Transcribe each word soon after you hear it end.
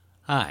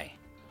Hi,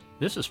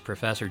 this is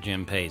Professor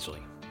Jim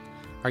Paisley.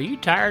 Are you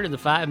tired of the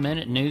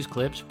 5-minute news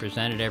clips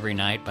presented every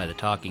night by the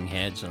talking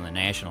heads on the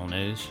national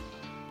news?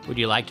 Would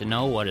you like to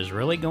know what is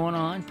really going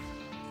on?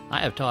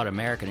 I have taught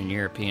American and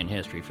European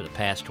history for the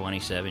past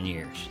 27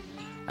 years.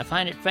 I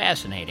find it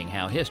fascinating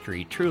how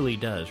history truly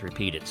does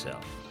repeat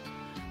itself.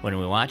 When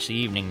we watch the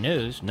evening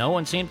news, no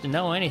one seems to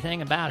know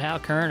anything about how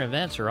current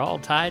events are all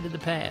tied to the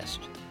past.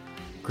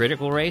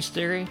 Critical race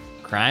theory,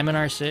 crime in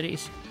our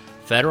cities,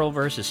 federal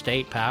versus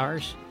state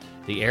powers,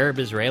 the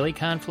Arab-Israeli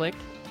conflict.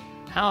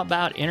 How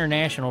about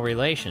international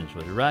relations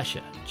with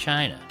Russia,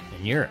 China,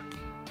 and Europe?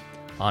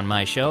 On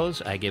my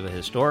shows, I give a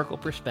historical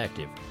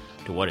perspective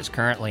to what is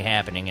currently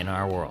happening in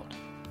our world.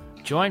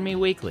 Join me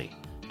weekly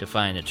to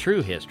find the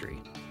true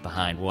history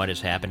behind what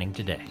is happening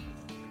today.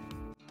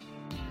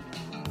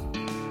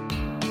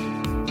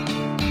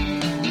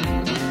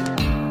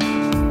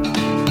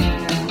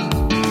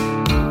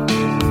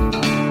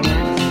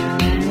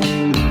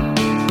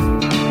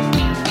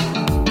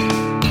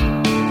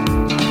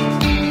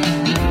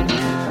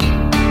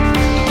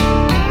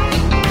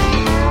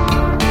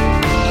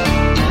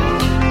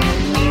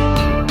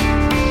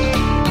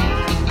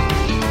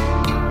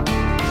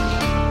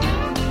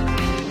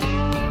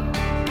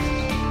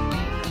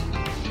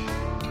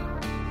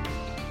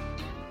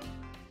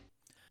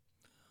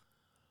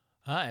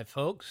 Hi,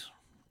 folks.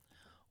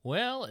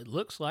 Well, it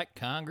looks like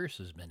Congress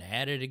has been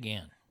at it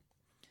again.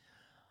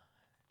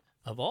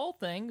 Of all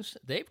things,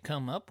 they've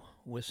come up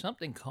with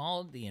something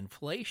called the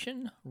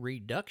Inflation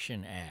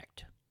Reduction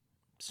Act.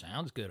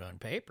 Sounds good on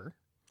paper.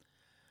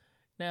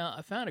 Now,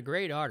 I found a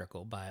great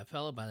article by a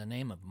fellow by the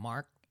name of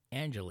Mark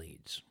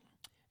Angelides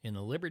in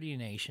the Liberty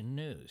Nation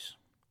News,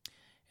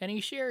 and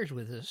he shares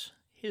with us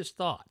his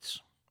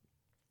thoughts.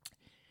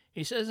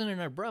 He says in an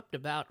abrupt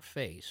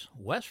about-face,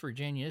 West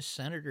Virginia's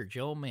Senator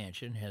Joe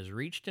Manchin has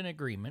reached an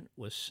agreement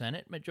with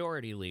Senate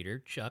Majority Leader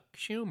Chuck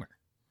Schumer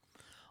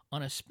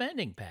on a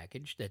spending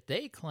package that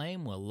they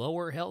claim will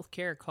lower health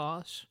care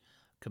costs,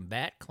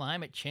 combat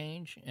climate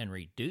change, and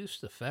reduce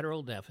the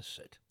federal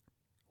deficit.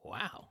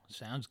 Wow,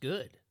 sounds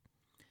good.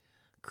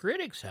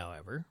 Critics,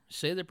 however,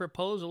 say the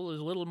proposal is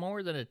little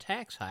more than a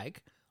tax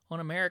hike on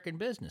American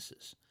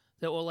businesses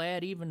that will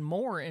add even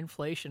more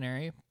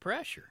inflationary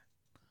pressure.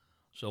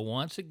 So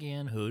once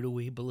again, who do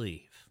we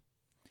believe?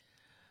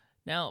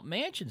 Now,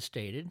 Manchin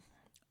stated,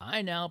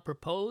 I now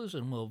propose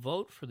and will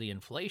vote for the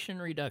Inflation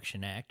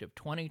Reduction Act of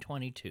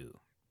 2022.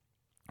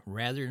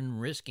 Rather than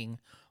risking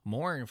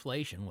more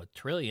inflation with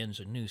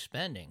trillions in new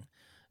spending,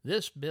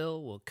 this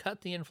bill will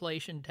cut the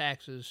inflation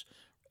taxes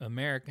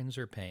Americans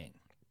are paying.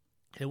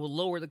 It will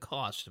lower the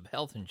cost of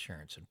health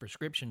insurance and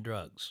prescription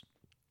drugs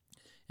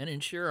and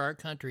ensure our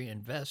country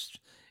invests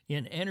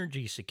in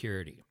energy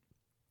security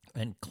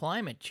and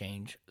climate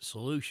change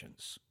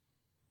solutions.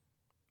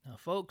 Now,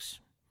 folks,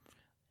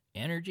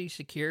 energy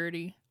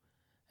security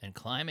and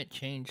climate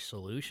change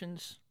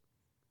solutions,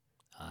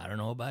 I don't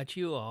know about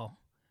you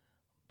all,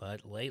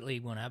 but lately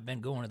when I've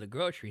been going to the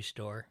grocery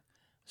store,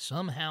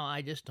 somehow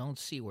I just don't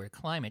see where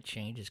climate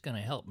change is going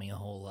to help me a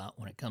whole lot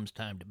when it comes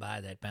time to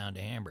buy that pound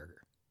of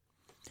hamburger.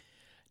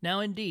 Now,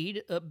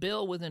 indeed, a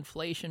bill with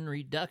inflation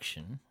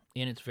reduction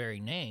in its very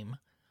name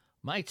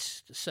might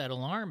set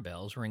alarm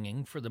bells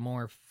ringing for the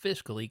more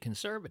fiscally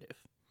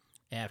conservative.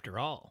 After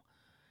all,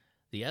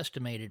 the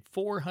estimated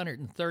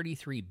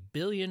 $433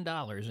 billion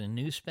in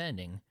new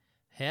spending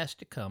has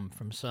to come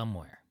from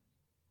somewhere.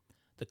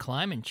 The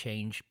climate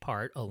change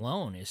part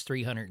alone is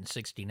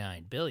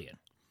 $369 billion.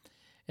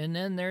 And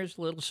then there's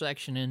a little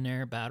section in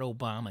there about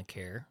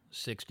Obamacare,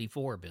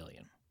 $64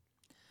 billion.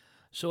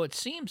 So it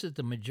seems that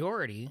the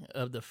majority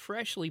of the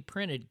freshly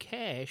printed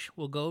cash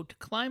will go to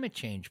climate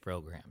change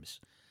programs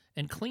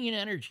and clean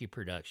energy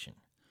production,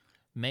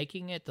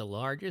 making it the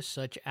largest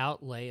such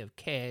outlay of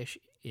cash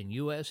in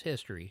U.S.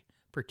 history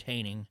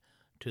pertaining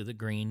to the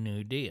Green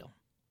New Deal.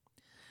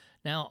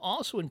 Now,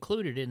 also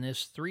included in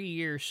this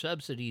 3-year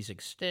subsidies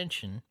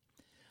extension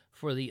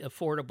for the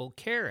Affordable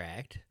Care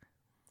Act,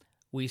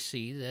 we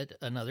see that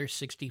another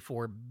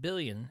 $64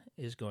 billion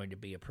is going to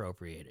be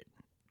appropriated.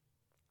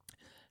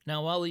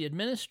 Now, while the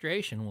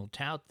administration will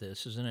tout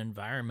this as an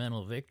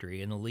environmental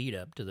victory in the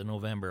lead-up to the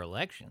November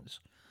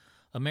elections,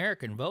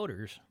 American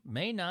voters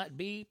may not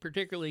be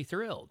particularly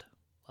thrilled.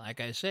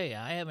 Like I say,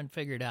 I haven't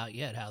figured out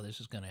yet how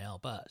this is going to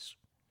help us.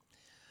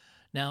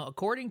 Now,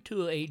 according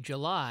to a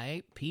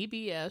July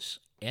PBS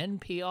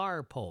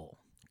NPR poll,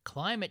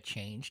 climate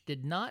change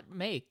did not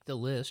make the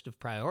list of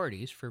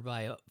priorities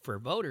for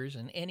voters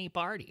in any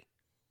party.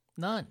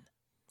 None.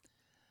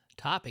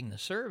 Topping the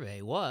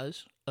survey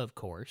was, of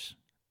course,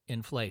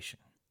 inflation.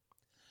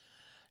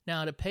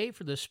 Now, to pay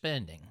for the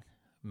spending,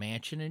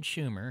 Manchin and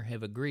Schumer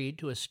have agreed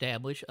to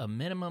establish a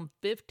minimum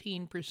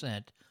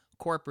 15%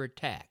 corporate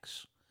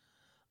tax,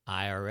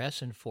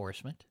 IRS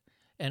enforcement,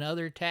 and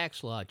other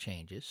tax law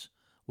changes,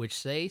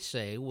 which they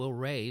say will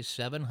raise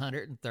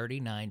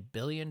 $739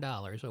 billion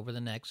over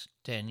the next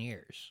 10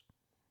 years.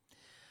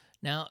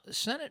 Now,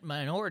 Senate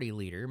Minority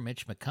Leader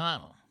Mitch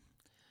McConnell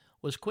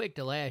was quick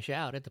to lash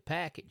out at the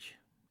package,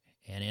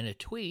 and in a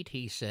tweet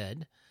he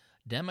said,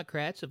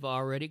 Democrats have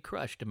already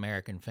crushed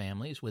American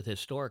families with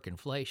historic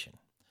inflation.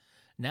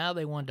 Now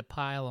they want to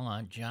pile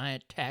on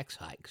giant tax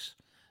hikes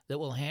that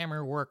will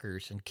hammer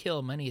workers and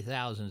kill many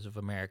thousands of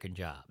American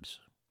jobs.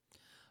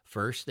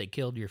 First, they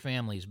killed your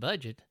family's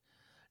budget.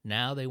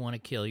 Now they want to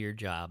kill your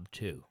job,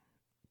 too.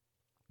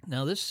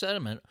 Now, this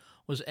sentiment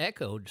was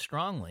echoed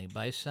strongly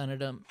by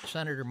Senator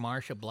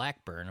Marsha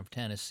Blackburn of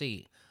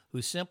Tennessee,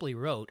 who simply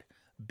wrote,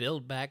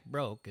 "Build Back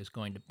Broke is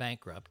going to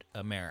bankrupt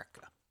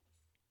America."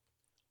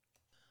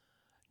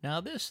 Now,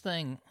 this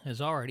thing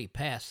has already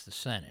passed the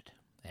Senate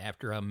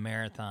after a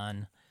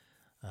marathon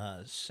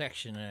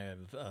section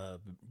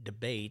of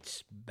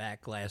debates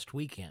back last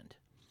weekend.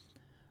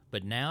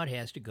 But now it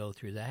has to go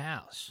through the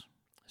House.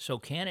 So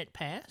can it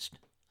pass?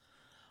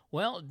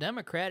 Well,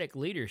 Democratic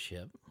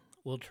leadership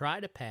will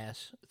try to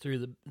pass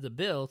through the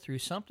bill through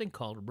something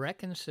called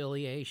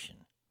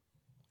reconciliation.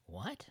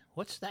 What?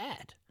 What's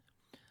that?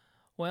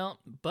 Well,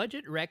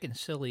 budget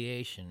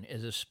reconciliation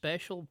is a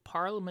special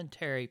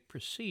parliamentary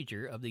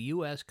procedure of the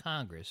U.S.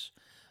 Congress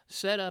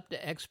set up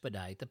to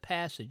expedite the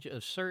passage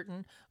of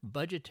certain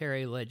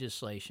budgetary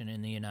legislation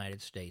in the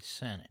United States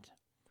Senate.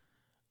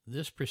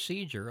 This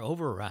procedure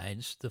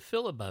overrides the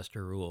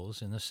filibuster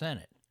rules in the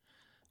Senate,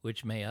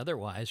 which may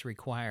otherwise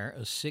require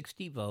a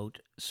 60-vote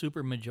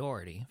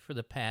supermajority for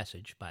the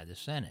passage by the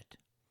Senate.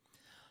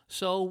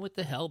 So, with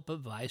the help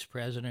of Vice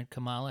President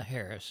Kamala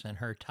Harris and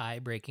her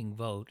tie-breaking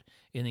vote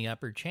in the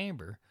upper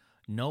chamber,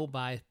 no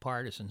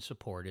bipartisan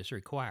support is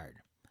required.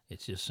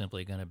 It's just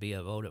simply going to be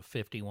a vote of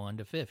 51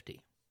 to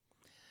 50.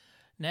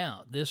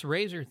 Now, this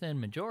razor-thin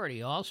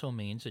majority also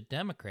means that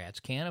Democrats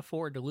can't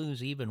afford to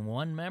lose even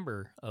one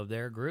member of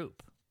their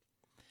group.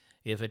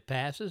 If it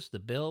passes, the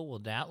bill will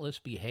doubtless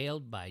be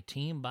hailed by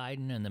Team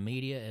Biden and the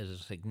media as a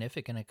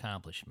significant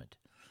accomplishment,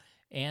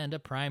 and a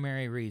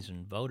primary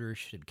reason voters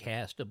should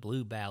cast a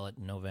blue ballot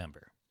in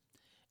November.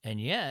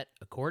 And yet,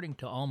 according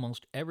to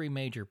almost every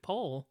major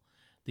poll,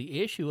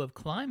 the issue of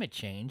climate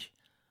change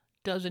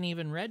doesn't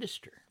even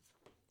register.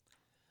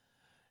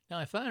 Now,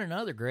 I found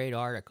another great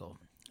article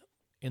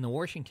in the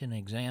Washington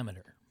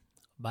Examiner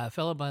by a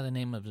fellow by the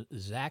name of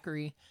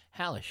Zachary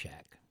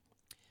Halishak.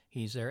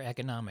 He's their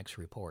economics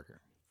reporter.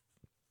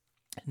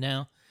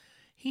 Now,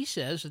 he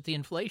says that the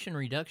Inflation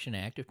Reduction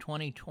Act of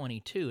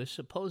 2022 is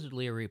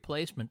supposedly a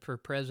replacement for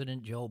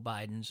President Joe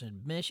Biden's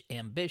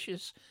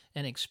ambitious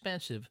and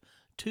expensive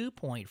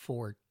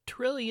 $2.4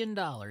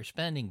 trillion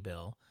spending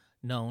bill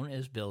known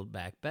as Build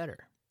Back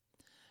Better.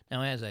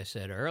 Now, as I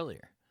said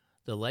earlier,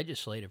 the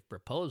legislative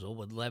proposal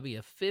would levy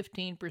a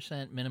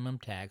 15% minimum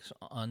tax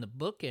on the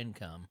book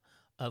income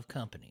of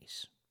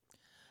companies.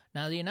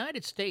 Now, the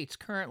United States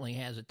currently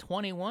has a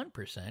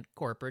 21%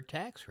 corporate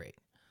tax rate,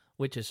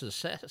 which is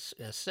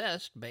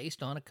assessed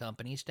based on a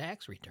company's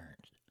tax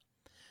returns.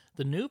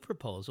 The new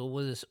proposal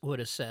would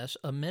assess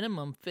a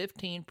minimum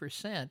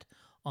 15%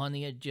 on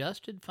the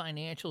adjusted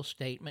financial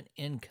statement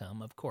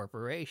income of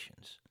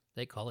corporations.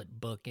 They call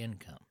it book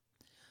income,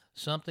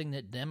 something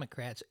that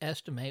Democrats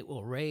estimate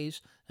will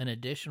raise an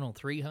additional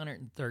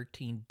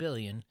 $313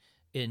 billion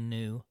in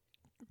new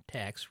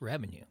tax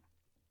revenue.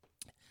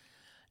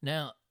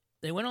 Now,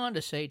 they went on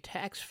to say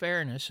tax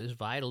fairness is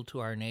vital to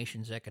our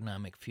nation's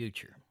economic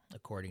future,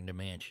 according to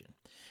Manchin,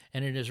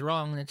 and it is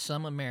wrong that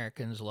some of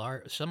America's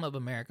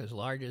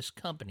largest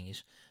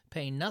companies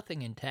pay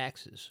nothing in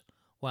taxes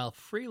while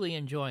freely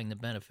enjoying the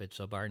benefits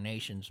of our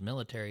nation's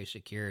military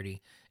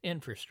security,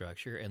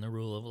 infrastructure, and the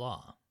rule of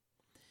law.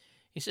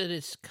 He said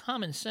it's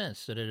common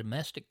sense that a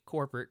domestic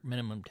corporate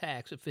minimum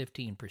tax of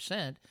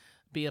 15%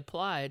 be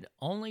applied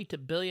only to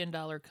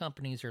billion-dollar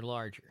companies or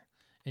larger,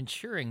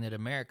 ensuring that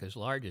America's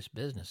largest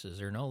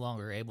businesses are no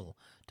longer able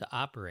to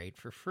operate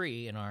for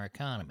free in our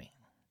economy.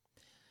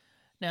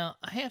 Now,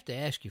 I have to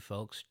ask you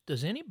folks,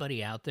 does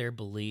anybody out there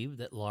believe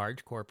that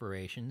large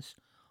corporations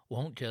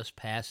won't just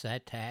pass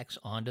that tax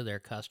on to their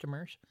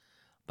customers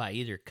by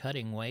either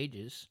cutting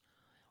wages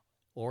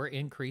or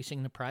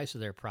increasing the price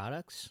of their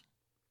products?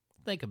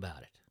 Think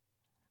about it.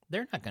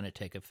 They're not going to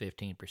take a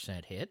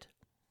 15% hit.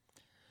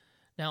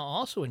 Now,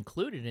 also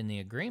included in the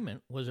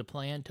agreement was a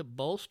plan to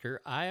bolster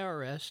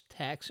IRS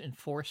tax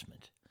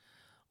enforcement,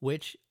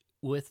 which,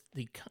 with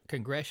the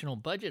Congressional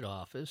Budget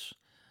Office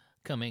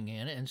coming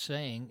in and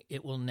saying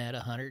it will net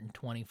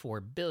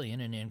 $124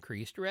 billion in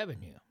increased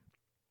revenue.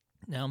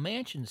 Now,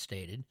 Manchin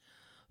stated,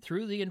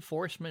 through the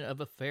enforcement of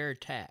a fair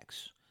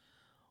tax,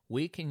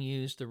 we can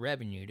use the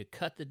revenue to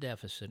cut the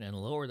deficit and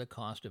lower the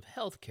cost of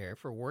health care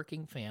for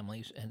working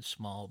families and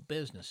small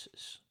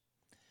businesses.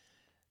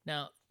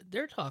 Now,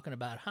 they're talking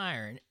about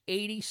hiring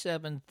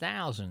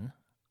 87,000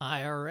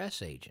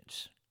 IRS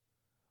agents.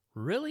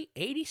 Really?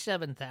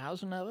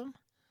 87,000 of them?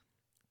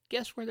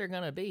 Guess where they're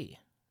going to be?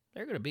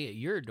 They're going to be at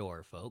your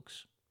door,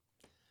 folks.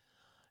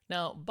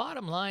 Now,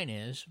 bottom line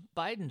is,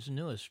 Biden's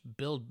newest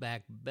Build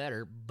Back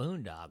Better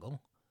boondoggle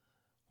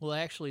will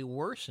actually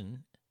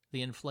worsen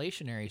the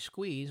inflationary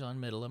squeeze on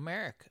middle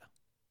America.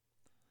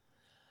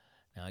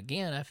 Now,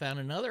 again, I found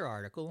another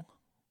article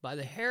by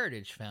the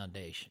Heritage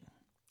Foundation.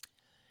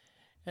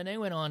 And they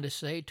went on to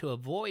say to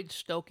avoid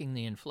stoking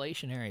the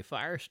inflationary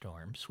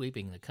firestorm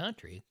sweeping the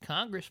country,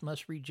 Congress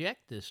must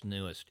reject this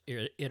newest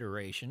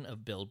iteration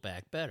of Build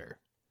Back Better.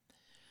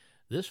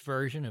 This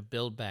version of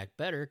Build Back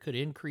Better could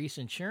increase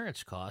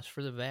insurance costs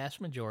for the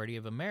vast majority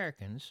of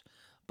Americans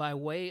by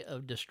way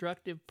of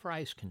destructive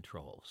price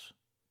controls.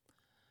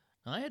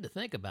 Now, I had to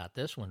think about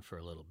this one for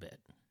a little bit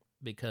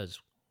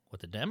because what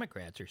the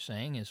Democrats are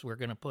saying is we're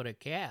going to put a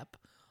cap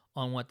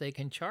on what they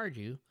can charge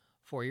you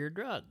for your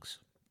drugs.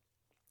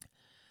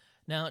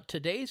 Now,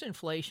 today's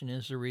inflation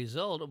is the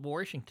result of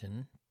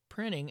Washington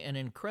printing an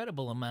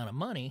incredible amount of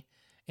money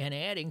and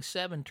adding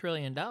 $7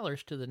 trillion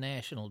to the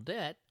national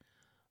debt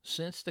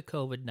since the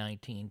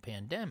COVID-19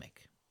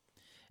 pandemic.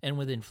 And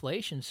with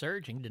inflation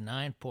surging to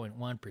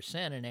 9.1%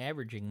 and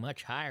averaging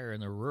much higher in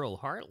the rural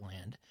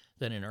heartland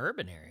than in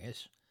urban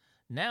areas,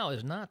 now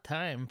is not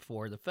time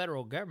for the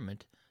federal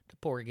government to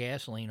pour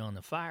gasoline on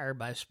the fire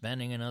by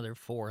spending another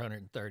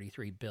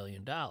 $433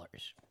 billion.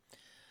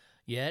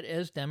 Yet,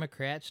 as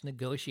Democrats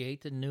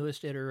negotiate the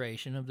newest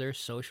iteration of their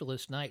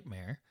socialist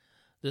nightmare,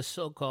 the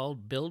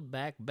so-called Build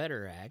Back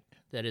Better Act,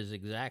 that is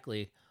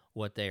exactly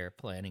what they are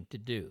planning to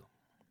do.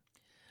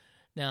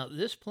 Now,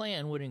 this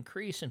plan would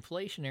increase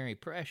inflationary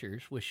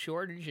pressures with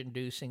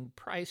shortage-inducing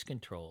price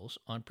controls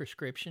on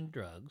prescription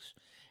drugs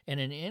and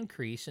an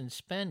increase in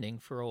spending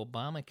for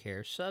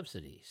Obamacare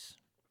subsidies.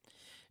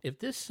 If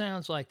this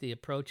sounds like the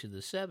approach of the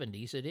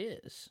 70s, it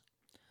is.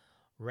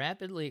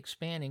 Rapidly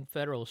expanding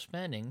federal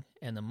spending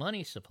and the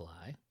money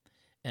supply,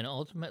 and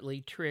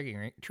ultimately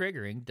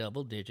triggering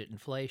double-digit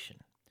inflation.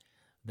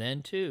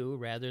 Then, too,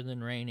 rather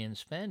than rein in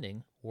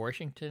spending,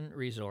 Washington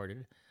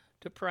resorted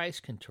to price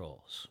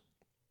controls.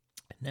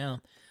 Now,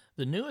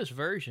 the newest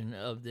version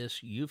of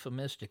this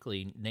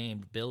euphemistically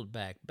named Build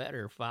Back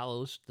Better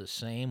follows the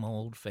same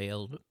old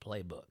failed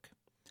playbook.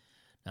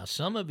 Now,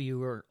 some of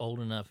you are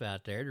old enough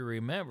out there to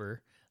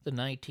remember the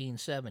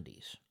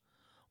 1970s,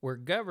 where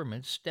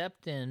government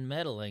stepped in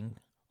meddling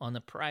on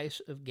the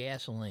price of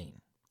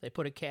gasoline. They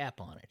put a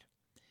cap on it.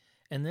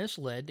 And this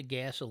led to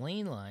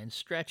gasoline lines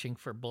stretching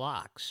for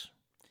blocks.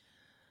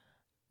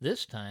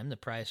 This time, the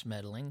price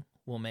meddling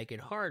will make it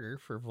harder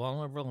for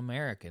vulnerable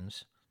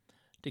Americans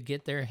to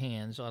get their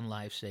hands on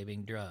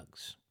life-saving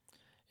drugs.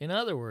 In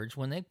other words,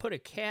 when they put a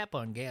cap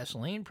on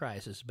gasoline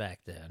prices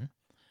back then,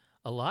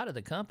 a lot of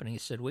the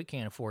companies said we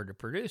can't afford to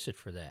produce it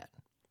for that.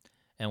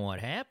 And what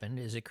happened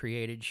is it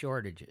created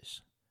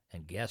shortages.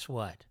 And guess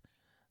what?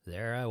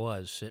 There I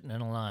was sitting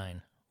in a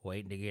line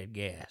waiting to get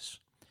gas.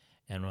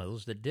 And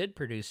those that did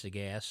produce the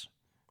gas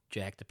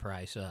jacked the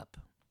price up.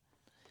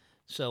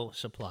 So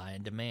supply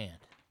and demand.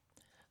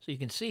 So you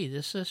can see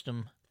this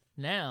system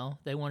now,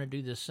 they want to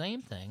do the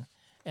same thing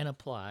and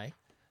apply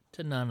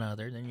to none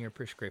other than your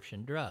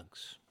prescription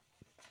drugs.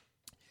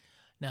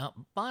 Now,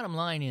 bottom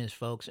line is,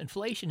 folks,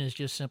 inflation is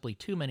just simply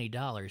too many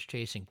dollars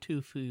chasing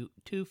too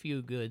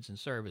few goods and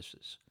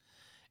services.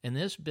 And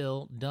this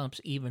bill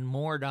dumps even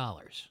more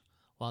dollars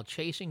while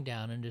chasing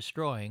down and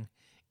destroying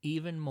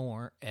even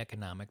more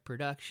economic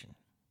production.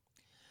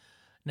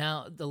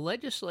 Now, the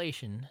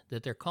legislation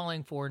that they're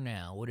calling for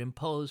now would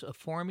impose a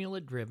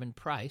formula-driven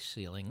price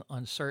ceiling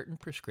on certain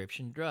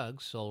prescription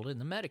drugs sold in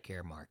the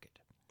Medicare market.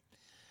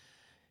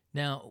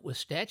 Now, with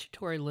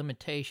statutory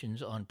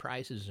limitations on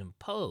prices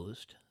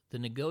imposed, the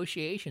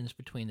negotiations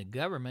between the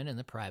government and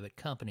the private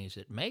companies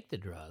that make the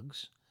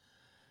drugs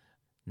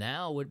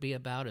now would be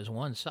about as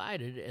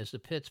one-sided as the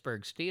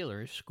Pittsburgh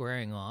Steelers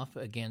squaring off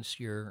against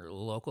your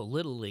local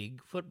Little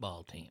League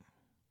football team.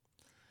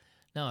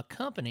 Now, a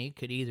company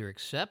could either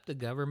accept the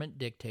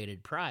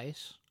government-dictated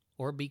price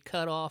or be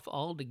cut off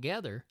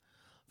altogether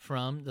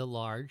from the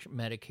large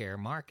Medicare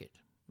market.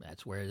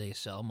 That's where they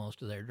sell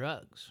most of their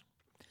drugs.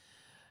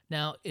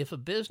 Now, if a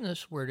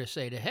business were to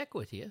say to heck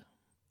with you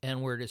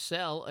and were to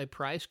sell a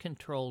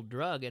price-controlled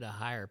drug at a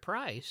higher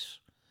price,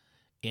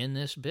 in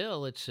this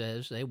bill it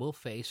says they will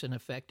face an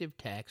effective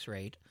tax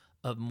rate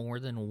of more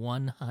than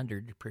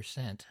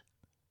 100%.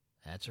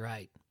 That's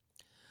right.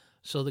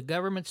 So the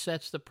government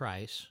sets the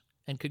price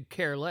and could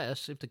care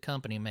less if the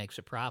company makes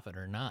a profit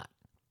or not.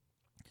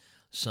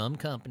 Some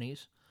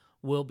companies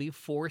will be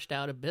forced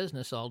out of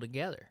business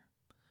altogether,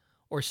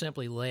 or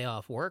simply lay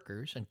off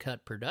workers and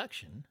cut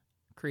production,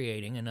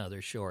 creating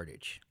another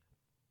shortage.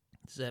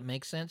 Does that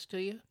make sense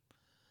to you?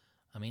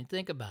 I mean,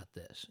 think about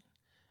this.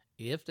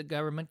 If the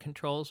government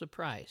controls the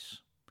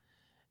price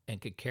and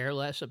could care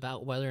less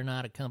about whether or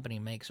not a company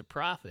makes a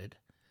profit,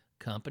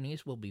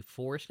 companies will be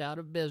forced out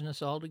of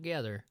business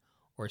altogether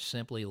or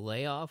simply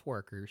lay off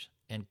workers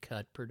and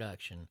cut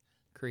production,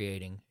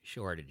 creating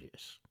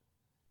shortages.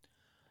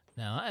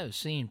 Now, I have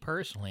seen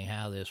personally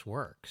how this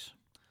works.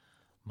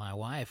 My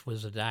wife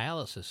was a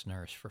dialysis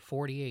nurse for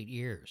 48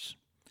 years.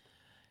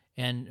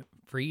 And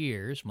for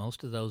years,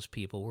 most of those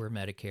people were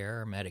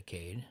Medicare or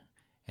Medicaid,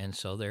 and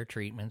so their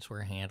treatments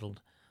were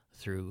handled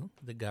through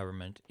the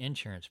government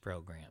insurance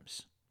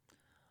programs.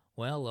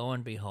 Well, lo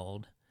and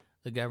behold,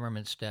 the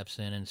government steps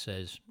in and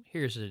says,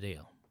 here's the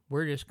deal.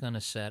 We're just going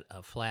to set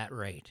a flat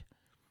rate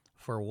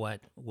for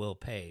what we'll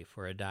pay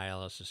for a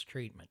dialysis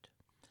treatment.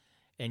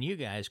 and you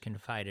guys can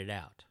fight it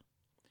out.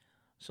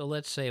 So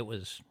let's say it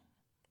was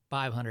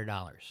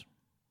 $500,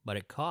 but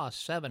it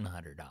costs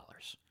 $700.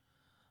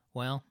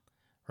 Well,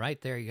 right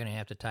there, you're going to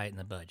have to tighten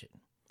the budget.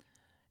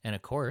 And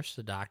of course,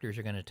 the doctors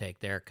are going to take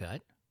their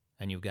cut,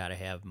 and you've got to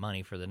have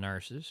money for the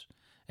nurses,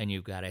 and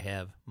you've got to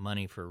have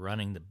money for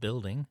running the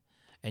building,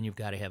 and you've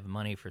got to have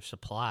money for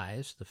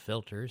supplies, the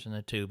filters and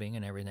the tubing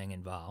and everything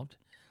involved.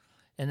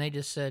 And they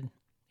just said,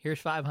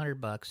 here's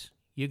 $500.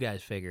 You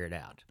guys figure it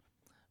out.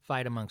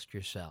 Fight amongst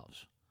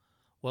yourselves.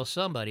 Well,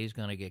 somebody's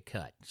going to get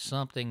cut.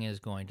 Something is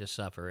going to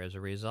suffer as a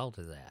result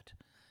of that.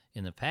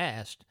 In the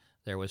past,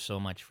 there was so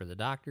much for the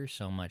doctors,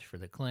 so much for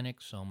the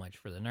clinics, so much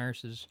for the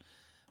nurses.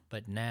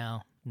 But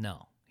now,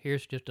 no.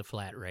 Here's just a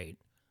flat rate.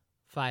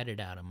 Fight it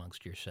out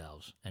amongst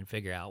yourselves and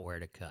figure out where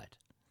to cut.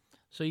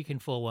 So you can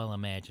full well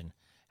imagine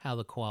how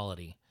the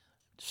quality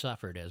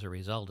suffered as a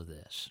result of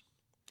this.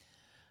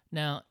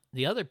 Now,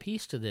 the other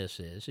piece to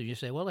this is you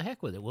say, well, the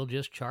heck with it. We'll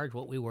just charge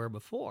what we were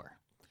before.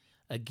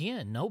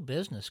 Again, no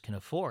business can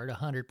afford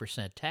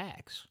 100%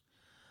 tax.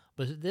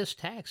 But this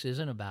tax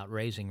isn't about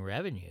raising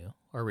revenue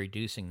or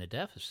reducing the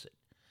deficit.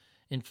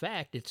 In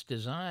fact, it's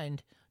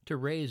designed to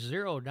raise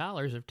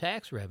 $0 of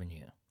tax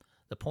revenue.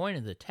 The point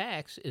of the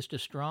tax is to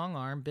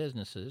strong-arm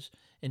businesses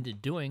into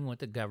doing what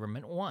the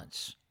government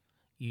wants.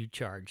 You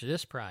charge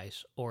this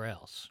price or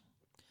else.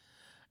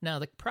 Now,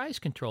 the price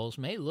controls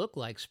may look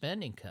like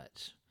spending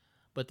cuts,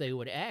 but they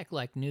would act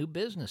like new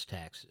business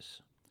taxes.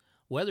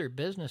 Whether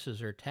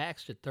businesses are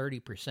taxed at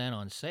 30%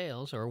 on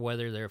sales or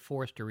whether they're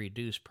forced to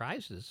reduce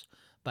prices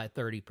by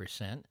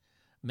 30%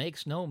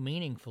 makes no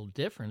meaningful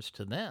difference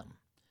to them.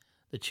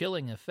 The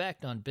chilling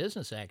effect on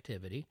business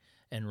activity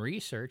and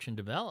research and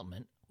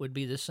development would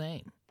be the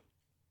same.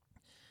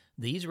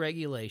 These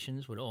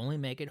regulations would only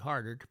make it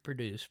harder to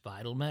produce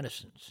vital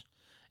medicines,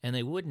 and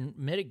they wouldn't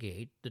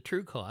mitigate the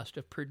true cost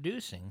of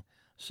producing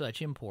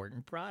such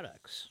important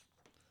products.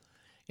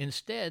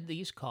 Instead,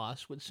 these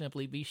costs would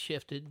simply be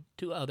shifted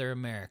to other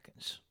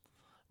Americans,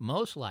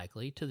 most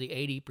likely to the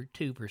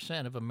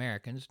 82% of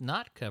Americans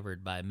not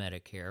covered by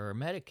Medicare or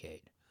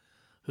Medicaid,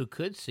 who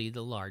could see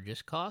the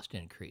largest cost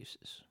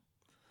increases.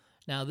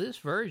 Now, this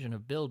version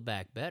of Build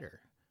Back Better,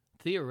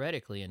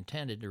 theoretically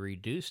intended to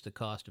reduce the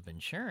cost of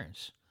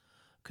insurance,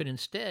 could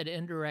instead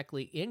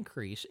indirectly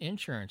increase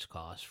insurance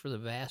costs for the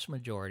vast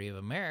majority of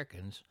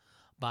Americans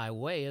by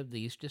way of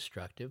these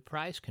destructive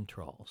price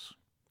controls.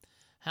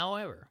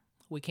 However,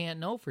 we can't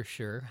know for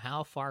sure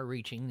how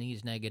far-reaching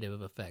these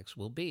negative effects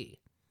will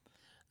be.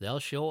 They'll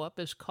show up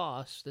as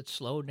costs that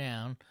slow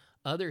down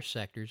other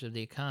sectors of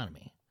the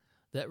economy,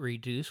 that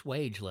reduce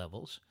wage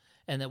levels,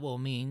 and that will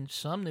mean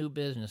some new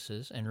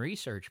businesses and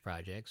research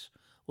projects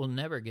will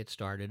never get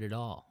started at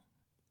all.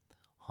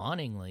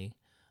 Hauntingly,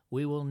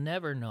 we will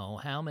never know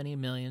how many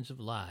millions of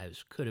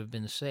lives could have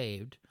been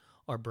saved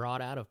or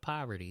brought out of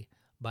poverty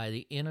by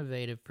the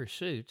innovative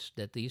pursuits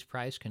that these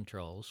price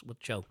controls will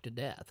choke to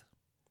death.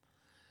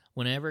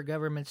 Whenever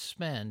governments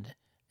spend,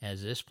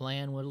 as this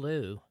plan would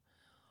do,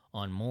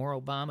 on more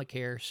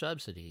Obamacare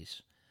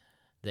subsidies,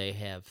 they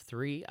have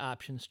three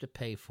options to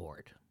pay for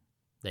it.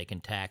 They can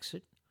tax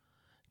it,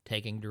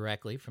 taking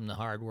directly from the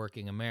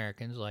hardworking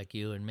Americans like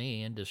you and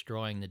me and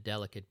destroying the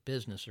delicate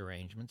business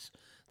arrangements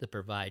that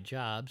provide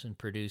jobs and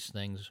produce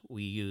things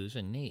we use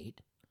and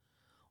need.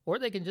 Or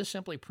they can just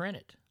simply print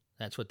it.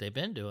 That's what they've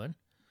been doing,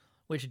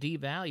 which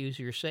devalues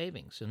your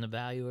savings and the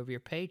value of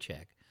your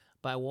paycheck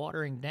by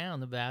watering down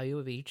the value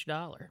of each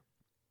dollar.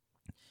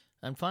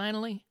 And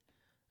finally,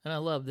 and I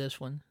love this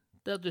one,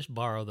 they'll just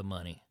borrow the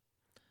money,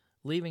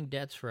 leaving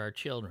debts for our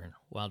children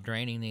while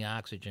draining the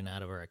oxygen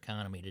out of our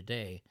economy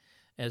today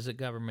as the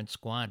government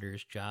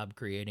squanders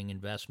job-creating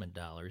investment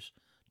dollars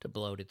to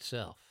bloat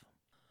itself.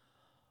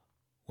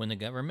 When the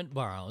government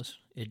borrows,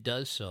 it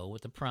does so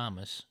with the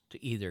promise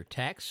to either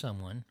tax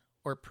someone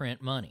or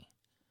print money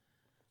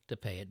to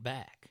pay it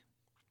back.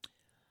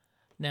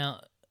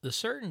 Now, the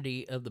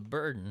certainty of the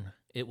burden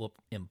it will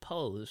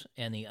impose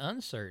and the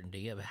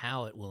uncertainty of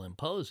how it will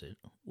impose it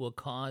will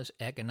cause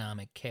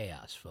economic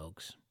chaos,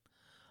 folks.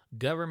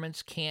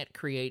 Governments can't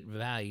create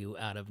value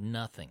out of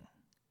nothing.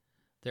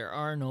 There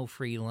are no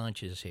free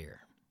lunches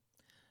here.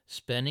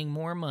 Spending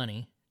more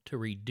money to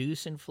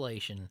reduce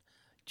inflation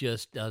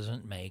just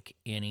doesn't make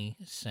any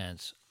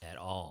sense at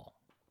all.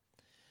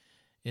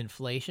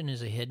 Inflation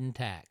is a hidden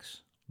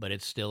tax, but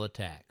it's still a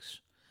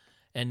tax.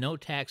 And no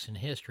tax in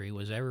history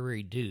was ever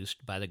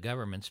reduced by the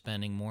government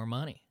spending more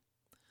money.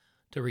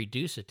 To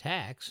reduce a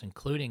tax,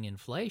 including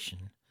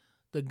inflation,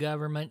 the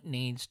government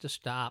needs to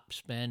stop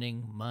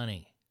spending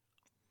money.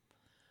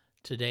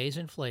 Today's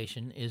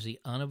inflation is the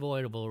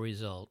unavoidable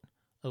result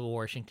of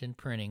Washington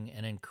printing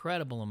an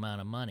incredible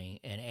amount of money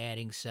and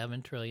adding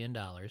 $7 trillion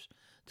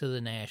to the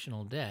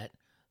national debt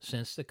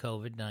since the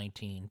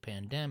COVID-19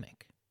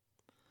 pandemic.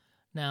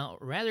 Now,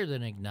 rather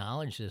than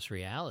acknowledge this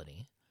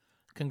reality,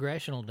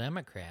 congressional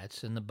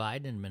Democrats and the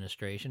Biden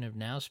administration have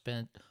now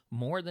spent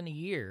more than a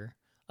year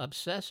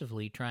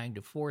obsessively trying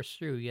to force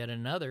through yet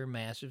another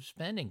massive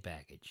spending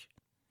package.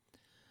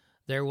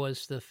 There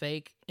was the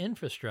fake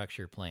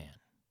infrastructure plan,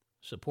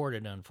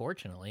 supported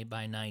unfortunately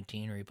by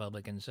 19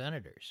 Republican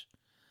senators.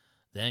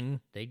 Then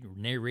they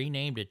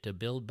renamed it to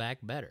Build Back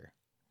Better.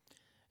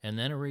 And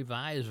then a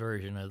revised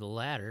version of the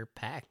latter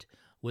packed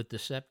with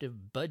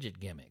deceptive budget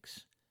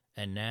gimmicks.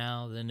 And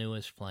now the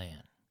newest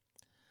plan.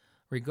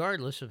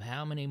 Regardless of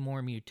how many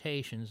more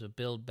mutations of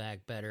Build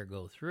Back Better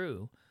go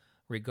through,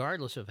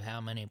 regardless of how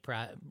many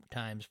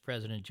times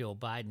President Joe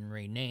Biden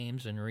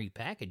renames and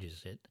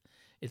repackages it,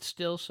 it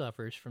still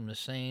suffers from the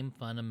same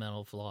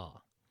fundamental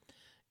flaw.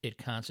 It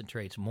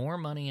concentrates more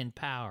money and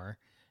power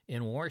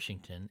in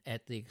Washington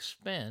at the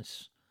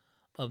expense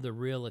of the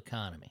real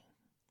economy.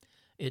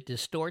 It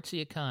distorts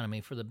the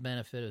economy for the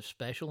benefit of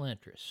special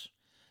interests,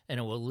 and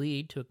it will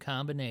lead to a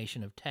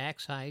combination of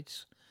tax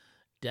hikes,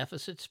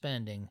 deficit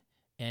spending,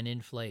 and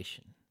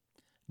inflation,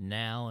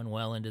 now and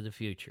well into the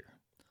future,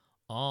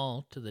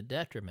 all to the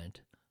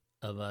detriment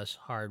of us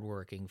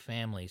hardworking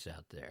families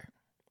out there.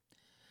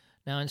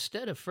 Now,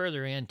 instead of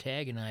further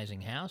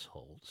antagonizing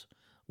households,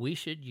 we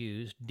should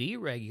use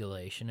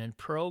deregulation and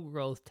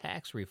pro-growth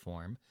tax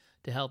reform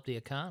to help the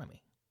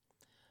economy.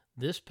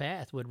 This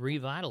path would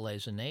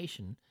revitalize the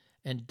nation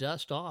and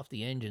dust off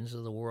the engines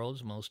of the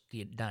world's most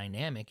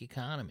dynamic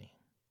economy.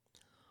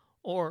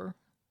 Or,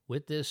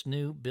 with this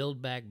new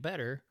Build Back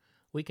Better,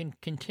 we can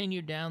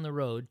continue down the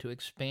road to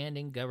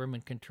expanding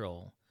government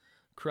control,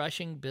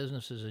 crushing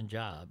businesses and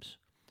jobs,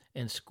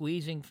 and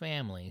squeezing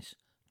families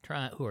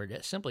who are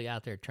simply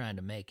out there trying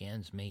to make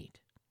ends meet.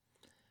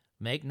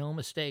 Make no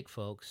mistake,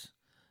 folks,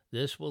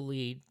 this will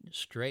lead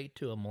straight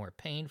to a more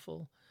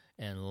painful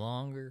and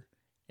longer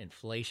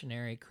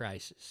inflationary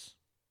crisis.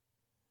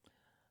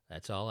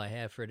 That's all I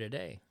have for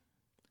today.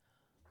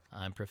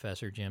 I'm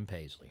Professor Jim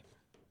Paisley.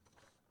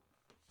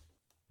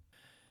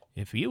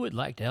 If you would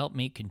like to help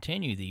me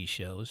continue these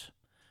shows,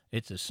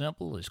 it's as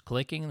simple as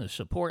clicking the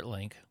support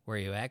link where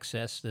you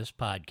access this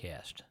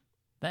podcast.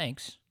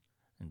 Thanks,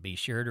 and be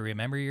sure to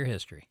remember your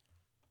history.